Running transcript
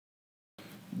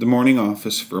The morning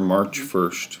office for March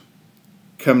 1st.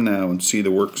 Come now and see the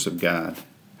works of God,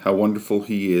 how wonderful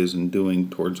He is in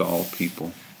doing towards all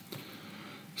people.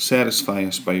 Satisfy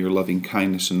us by your loving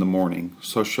kindness in the morning,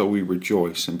 so shall we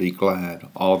rejoice and be glad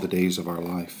all the days of our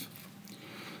life.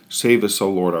 Save us,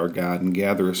 O Lord our God, and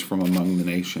gather us from among the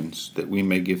nations, that we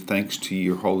may give thanks to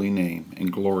your holy name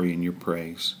and glory in your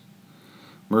praise.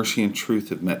 Mercy and truth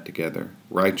have met together.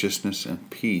 Righteousness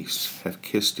and peace have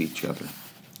kissed each other.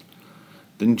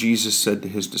 Then Jesus said to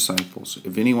his disciples,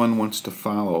 If anyone wants to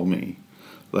follow me,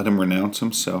 let him renounce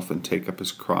himself and take up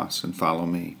his cross and follow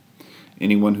me.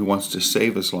 Anyone who wants to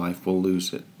save his life will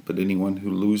lose it, but anyone who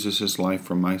loses his life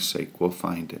for my sake will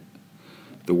find it.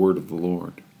 The word of the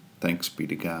Lord. Thanks be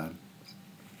to God.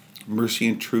 Mercy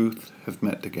and truth have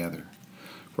met together.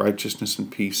 Righteousness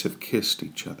and peace have kissed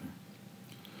each other.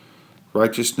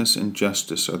 Righteousness and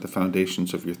justice are the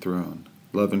foundations of your throne.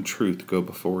 Love and truth go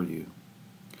before you.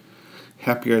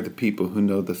 Happy are the people who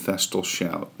know the festal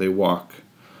shout. They walk,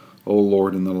 O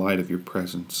Lord, in the light of your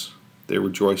presence. They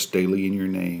rejoice daily in your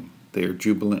name. They are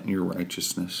jubilant in your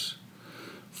righteousness.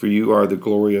 For you are the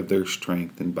glory of their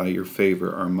strength, and by your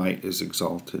favor our might is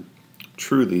exalted.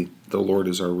 Truly, the Lord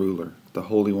is our ruler. The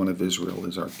Holy One of Israel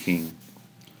is our King.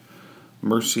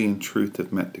 Mercy and truth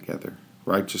have met together.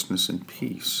 Righteousness and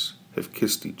peace have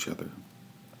kissed each other.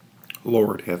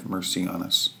 Lord, have mercy on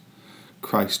us.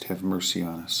 Christ, have mercy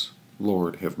on us.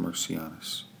 Lord, have mercy on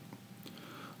us.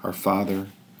 Our Father,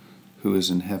 who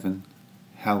is in heaven,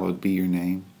 hallowed be your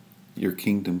name. Your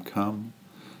kingdom come,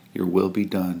 your will be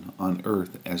done on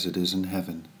earth as it is in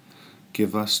heaven.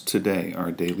 Give us today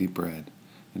our daily bread,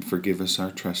 and forgive us our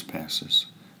trespasses,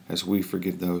 as we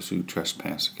forgive those who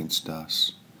trespass against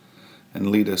us.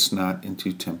 And lead us not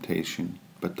into temptation,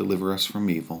 but deliver us from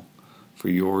evil. For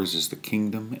yours is the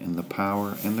kingdom, and the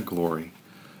power, and the glory,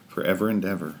 forever and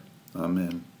ever.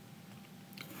 Amen.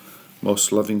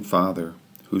 Most loving Father,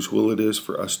 whose will it is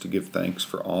for us to give thanks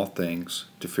for all things,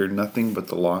 to fear nothing but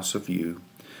the loss of you,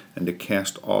 and to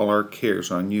cast all our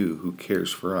cares on you who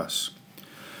cares for us.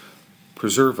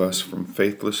 Preserve us from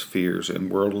faithless fears and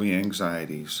worldly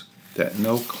anxieties, that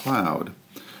no cloud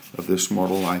of this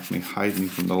mortal life may hide me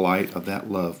from the light of that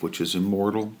love which is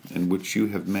immortal and which you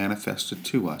have manifested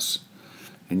to us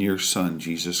in your Son,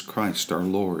 Jesus Christ, our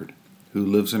Lord, who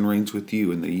lives and reigns with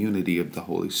you in the unity of the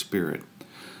Holy Spirit,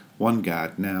 one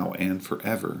God, now and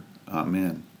forever.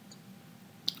 Amen.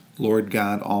 Lord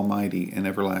God, Almighty and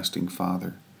everlasting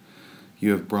Father,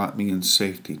 you have brought me in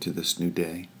safety to this new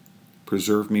day.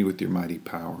 Preserve me with your mighty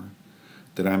power,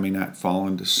 that I may not fall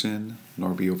into sin,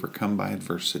 nor be overcome by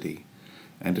adversity,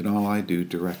 and in all I do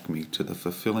direct me to the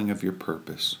fulfilling of your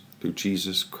purpose, through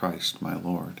Jesus Christ my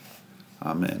Lord.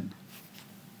 Amen.